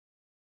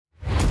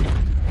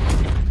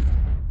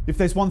If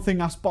there's one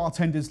thing us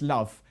bartenders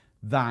love,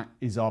 that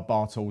is our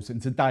bar tools.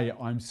 And today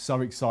I'm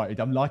so excited.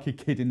 I'm like a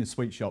kid in the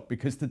sweet shop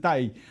because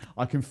today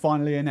I can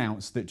finally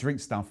announce that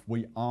Drinkstuff,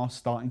 we are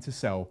starting to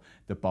sell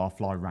the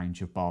Barfly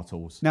range of bar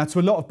tools. Now, to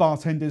a lot of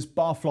bartenders,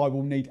 Barfly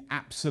will need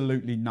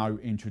absolutely no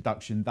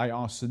introduction. They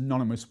are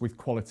synonymous with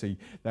quality.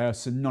 They are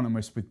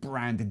synonymous with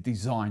brand and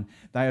design.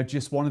 They are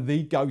just one of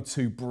the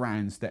go-to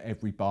brands that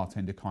every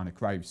bartender kind of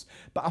craves.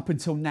 But up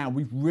until now,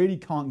 we really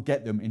can't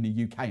get them in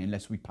the UK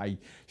unless we pay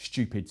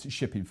stupid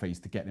shipping fees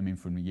to get them in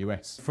from the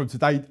US. From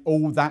today,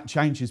 all that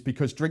changes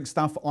because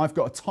Drinkstuff, I've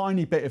got a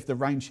tiny bit of the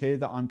range here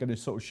that I'm going to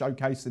sort of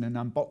showcase in an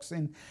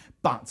unboxing.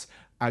 But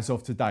as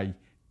of today,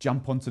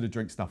 jump onto the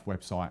Drinkstuff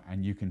website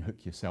and you can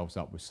hook yourselves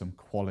up with some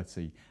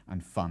quality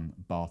and fun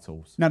bar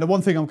tools. Now, the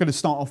one thing I'm going to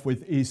start off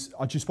with is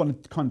I just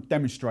want to kind of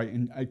demonstrate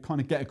and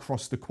kind of get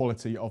across the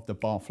quality of the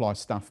Barfly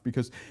stuff,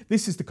 because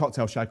this is the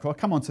cocktail shaker. I'll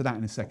come on to that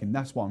in a second.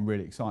 That's what I'm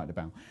really excited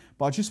about.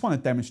 But I just want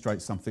to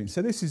demonstrate something.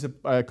 So this is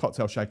a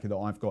cocktail shaker that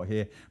I've got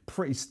here.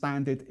 Pretty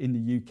standard in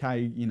the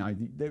UK. You know,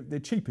 they're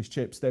cheapest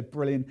chips. They're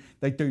brilliant.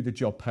 They do the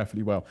job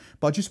perfectly well.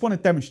 But I just want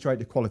to demonstrate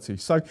the quality.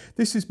 So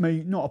this is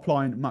me not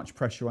applying much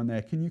pressure on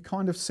there. Can you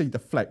kind of see the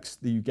flex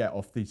that you get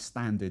off the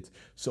standard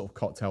sort of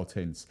cocktail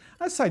tins?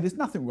 I'd say there's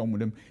nothing wrong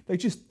with them.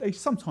 They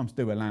sometimes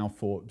do allow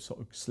for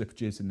sort of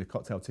slippages in the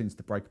cocktail tins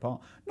to break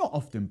apart. Not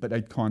often, but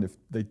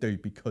they do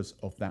because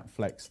of that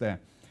flex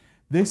there.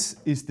 This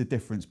is the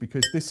difference,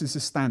 because this is a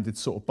standard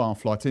sort of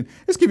Barfly tin.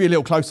 Let's give you a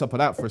little close-up of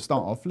that for a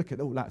start off. Look at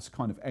all that's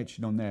kind of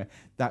etching on there.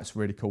 That's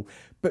really cool.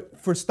 But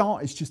for a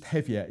start, it's just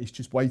heavier. It's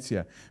just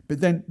weightier. But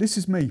then this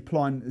is me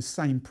applying the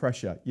same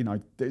pressure. You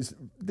know,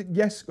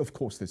 yes, of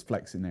course, there's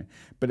flex in there,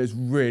 but it's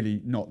really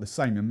not the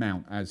same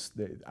amount as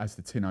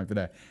the tin over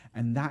there.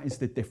 And that is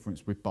the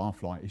difference with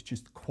Barfly. It's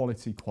just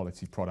quality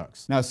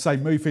products. Now, say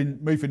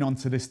moving on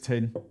to this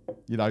tin.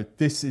 You know,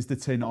 this is the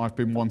tin I've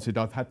been wanted.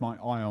 I've had my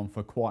eye on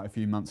for quite a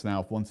few months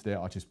now. I've wanted it.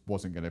 I just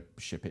wasn't going to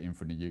ship it in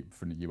from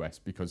the US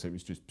because it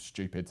was just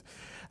stupid.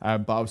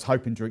 But I was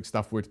hoping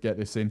Drinkstuff would get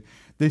this in.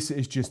 This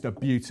is just a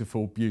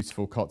beautiful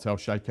cocktail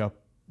shaker.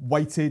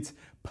 Weighted,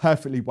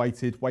 perfectly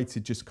weighted.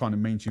 Weighted just kind of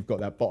means you've got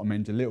that bottom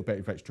end, a little bit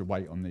of extra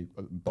weight on the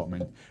bottom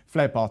end.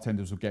 Flair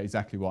bartenders will get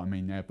exactly what I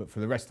mean there, but for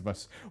the rest of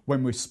us,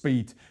 when we're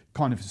speed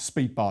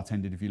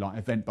bartending, if you like,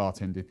 event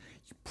bartending,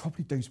 you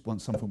probably do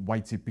want something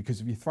weighted, because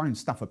if you're throwing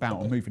stuff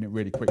about or moving it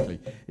really quickly,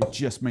 it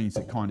just means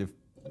it kind of,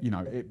 you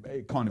know,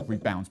 it kind of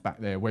rebounds back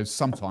there, whereas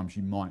sometimes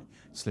you might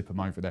slip them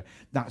over there.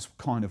 That's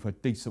kind of a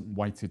decent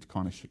weighted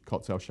kind of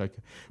cocktail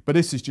shaker. But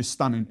this is just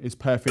stunning. It's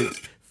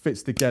perfect.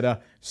 Fits together,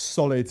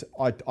 solid.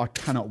 I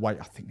cannot wait.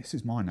 I think this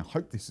is mine. I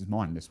hope this is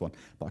mine, this one,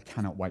 but I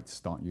cannot wait to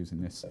start using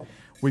this.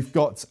 We've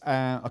got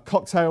a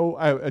cocktail,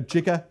 a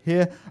jigger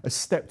here, a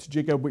stepped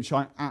jigger, which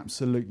I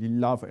absolutely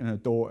love and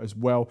adore as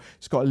well.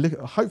 It's got a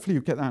little, hopefully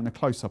you'll get that in a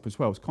close-up as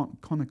well. It's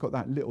kind of got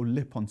that little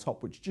lip on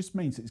top, which just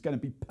means it's going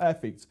to be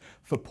perfect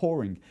for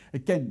pouring.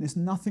 Again, there's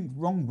nothing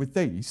wrong with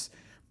these,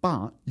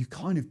 but you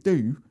kind of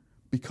do,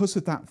 because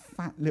of that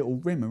fat little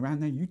rim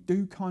around there, you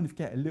do kind of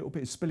get a little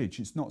bit of spillage.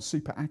 It's not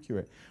super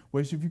accurate.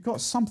 Whereas if you've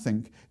got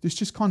something that's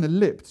just kind of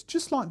lipped,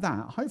 just like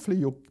that, hopefully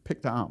you'll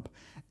pick that up.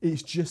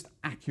 It's just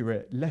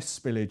accurate, less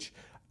spillage,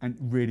 and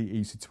really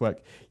easy to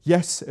work.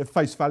 Yes, at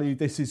face value,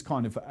 this is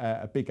kind of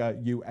a bigger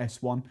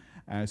US one.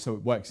 So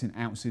it works in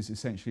ounces,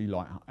 essentially.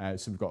 Like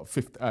so we've got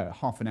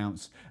half an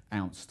ounce,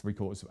 three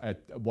quarters,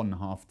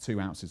 1.5, 2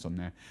 ounces on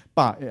there.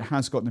 But it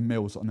has got the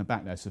mils on the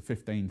back there, so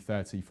 15,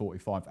 30,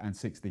 45 and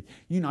 60.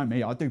 You know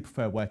me, I do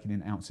prefer working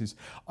in ounces.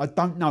 I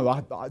don't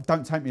know,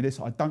 don't take me this,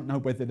 I don't know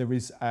whether there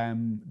is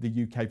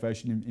the UK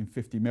version in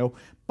 50 mil,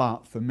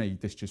 but for me,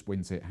 this just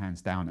wins it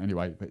hands down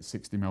anyway, but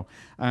 60 mil.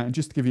 And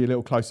just to give you a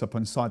little close up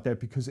on the side there,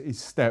 because it is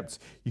stepped,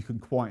 you can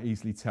quite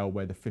easily tell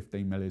where the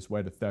 15 mil is,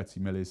 where the 30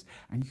 mil is,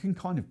 and you can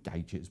kind of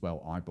gauge it as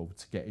well, eyeball,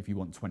 to get if you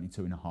want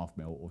 22.5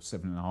 mil or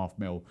 7.5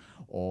 mil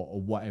or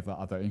whatever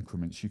other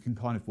increments. You can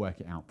kind of work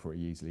it out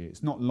pretty easily.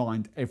 It's not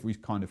lined every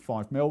kind of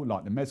 5 mil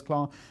like the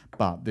Mezclar,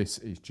 but this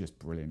is just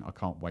brilliant. I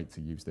can't wait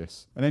to use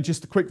this. And then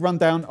just a quick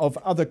rundown of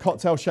other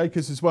cocktail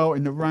shakers as well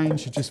in the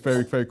range, just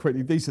very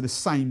quickly. These are the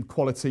same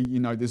quality, you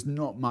know, there's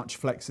not much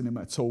flex in them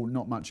at all,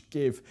 not much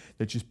give.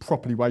 They're just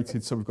properly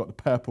weighted. So we've got the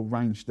purple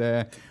range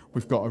there.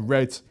 We've got a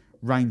red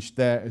range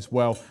there as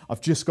well.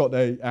 I've just got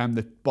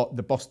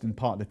the Boston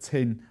part of the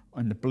tin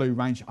and the blue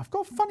range. I've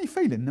got a funny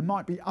feeling there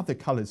might be other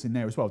colours in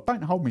there as well.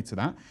 Don't hold me to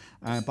that,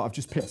 but I've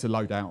just picked a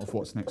load out of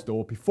what's next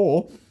door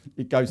before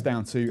it goes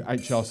down to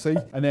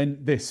HRC. And then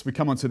this, we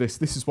come on to this.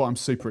 This is what I'm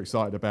super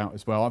excited about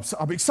as well.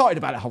 I'm excited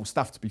about the whole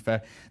stuff, to be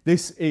fair.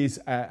 This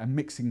is a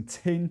mixing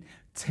tin.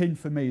 Tin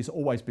for me has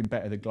always been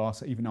better than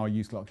glass, even though I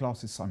use glass.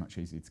 Glass is so much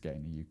easier to get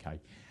in the UK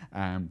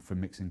for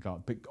mixing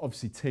glass. But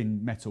obviously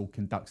tin metal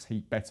conducts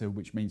heat better,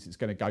 which means it's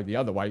going to go the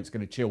other way. It's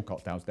going to chill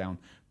cocktails down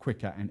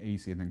quicker and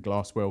easier than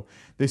glass will.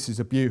 This is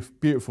a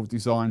beautiful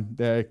design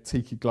there,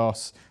 tiki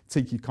glass,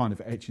 tiki kind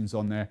of etchings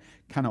on there.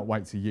 Cannot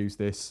wait to use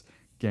this.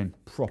 Again,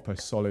 proper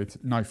solid,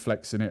 no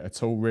flex in it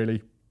at all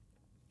really.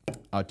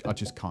 I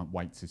just can't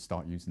wait to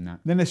start using that.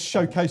 Then let's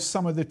showcase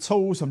some of the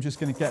tools. I'm just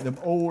going to get them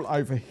all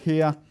over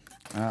here.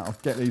 I'll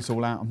get these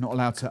all out. I'm not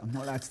allowed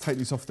to take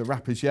these off the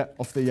wrappers yet,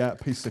 off the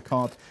piece of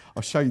card.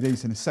 I'll show you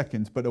these in a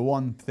second. But the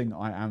one thing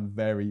I am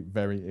very,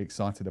 very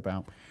excited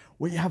about,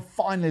 we have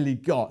finally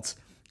got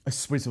a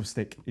swizzle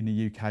stick in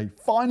the UK.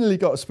 Finally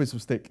got a swizzle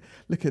stick.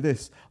 Look at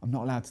this. I'm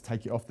not allowed to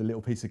take it off the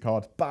little piece of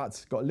card, but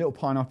it's got a little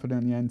pineapple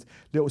on the end,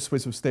 little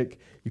swizzle stick.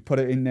 You put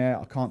it in there.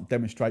 I can't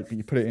demonstrate, but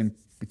you put it in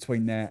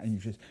between there and you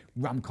just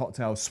rum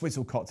cocktails,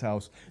 swizzle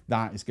cocktails.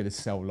 That is going to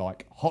sell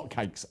like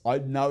hotcakes. I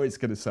know it's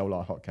going to sell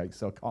like hotcakes,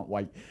 so I can't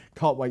wait.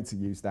 Can't wait to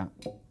use that.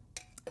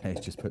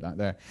 Let's just put that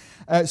there.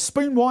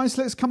 Spoon-wise,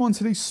 let's come on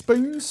to these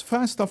spoons.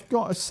 First, I've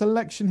got a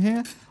selection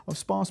here of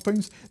spa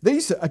spoons.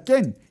 These are,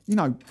 again, you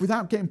know,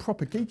 without getting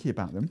proper geeky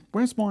about them,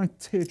 where's my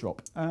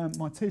teardrop?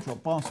 My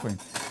teardrop bar spoon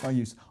I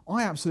use.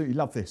 I absolutely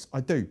love this,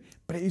 I do.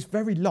 But it is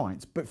very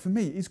light, but for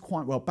me, it is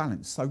quite well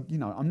balanced. So, you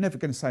know, I'm never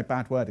going to say a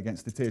bad word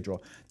against the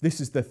teardrop. This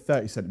is the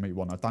 30cm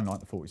one. I don't like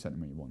the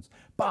 40cm ones.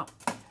 But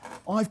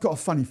I've got a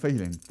funny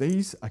feeling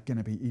these are going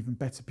to be even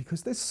better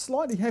because they're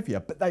slightly heavier,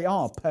 but they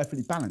are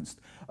perfectly balanced.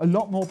 A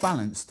lot more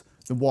balanced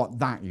than what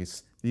that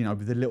is, you know,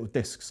 with the little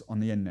discs on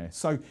the end there.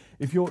 So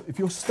if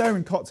you're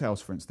stirring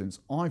cocktails, for instance,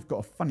 I've got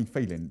a funny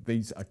feeling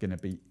these are going to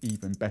be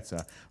even better.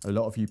 A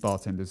lot of you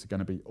bartenders are going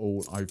to be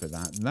all over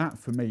that. That,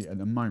 for me, at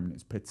the moment,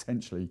 is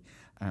potentially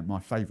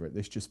my favourite.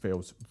 This just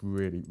feels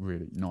really,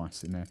 really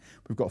nice in there.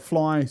 We've got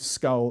fly,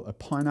 skull, a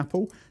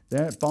pineapple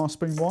there, bar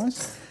spoon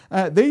wise.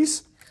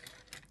 These,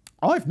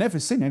 I've never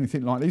seen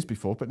anything like these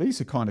before, but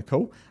these are kind of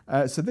cool.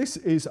 So this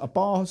is a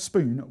bar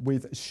spoon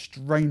with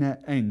strainer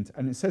end,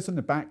 and it says on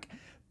the back,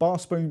 bar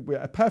spoon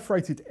with a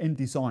perforated end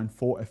design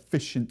for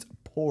efficient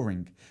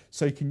pouring.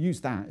 So you can use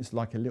that as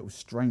like a little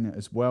strainer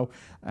as well.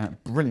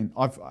 Brilliant.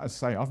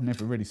 I've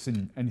never really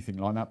seen anything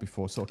like that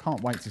before, so I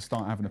can't wait to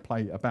start having a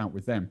play about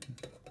with them.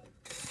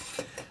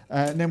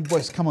 And then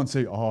let's come on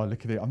to, oh,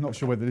 look at it. I'm not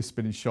sure whether this has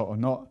been in shot or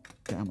not.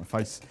 Get out of my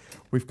face.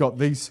 We've got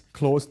these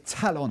claws,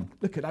 talon.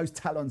 Look at those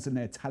talons in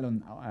there.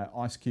 Talon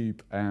ice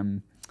cube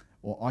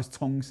or ice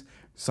tongs.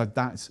 So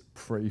that's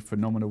pretty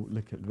phenomenal.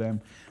 Look at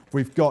them.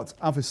 We've got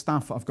other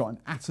stuff. I've got an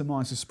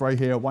atomizer spray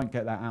here. I won't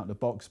get that out of the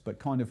box, but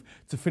kind of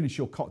to finish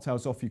your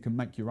cocktails off, you can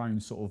make your own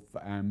sort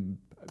of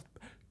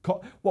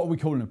what are we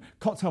calling them?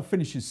 Cocktail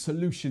finishes,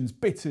 solutions,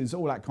 bitters,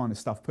 all that kind of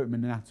stuff. Put them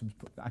in an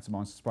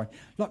atomizer spray.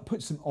 Like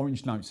put some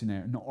orange notes in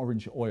there, not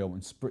orange oil,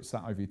 and spritz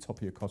that over the top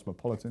of your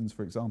Cosmopolitans,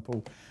 for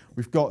example.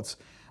 We've got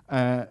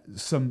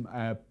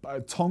some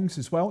tongs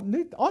as well.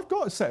 I've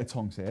got a set of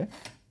tongs here.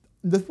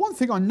 The one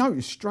thing I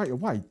noticed straight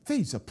away,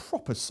 these are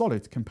proper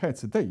solid compared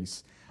to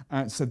these.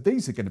 So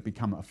these are going to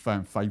become a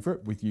firm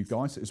favourite with you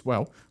guys as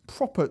well.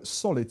 Proper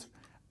solid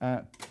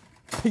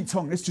peat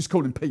tong. Let's just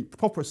call them peat.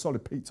 Proper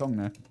solid peat tong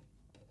there.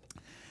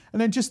 And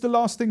then just the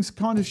last thing to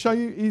kind of show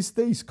you is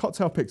these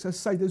cocktail picks. As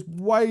I say, there's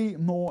way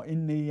more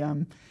in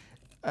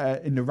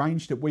the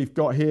range that we've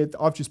got here.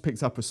 I've just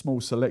picked up a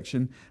small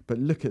selection, but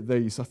look at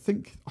these. I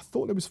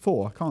thought there was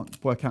 4. I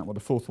can't work out what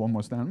the 4th one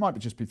was now. It might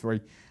just be 3.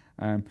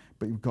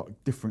 But you've got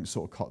different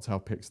sort of cocktail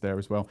picks there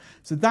as well.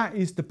 So that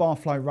is the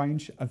Barfly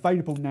range,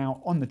 available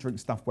now on the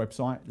Drinkstuff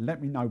website.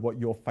 Let me know what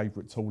your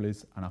favourite tool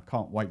is, and I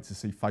can't wait to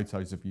see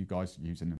photos of you guys using them.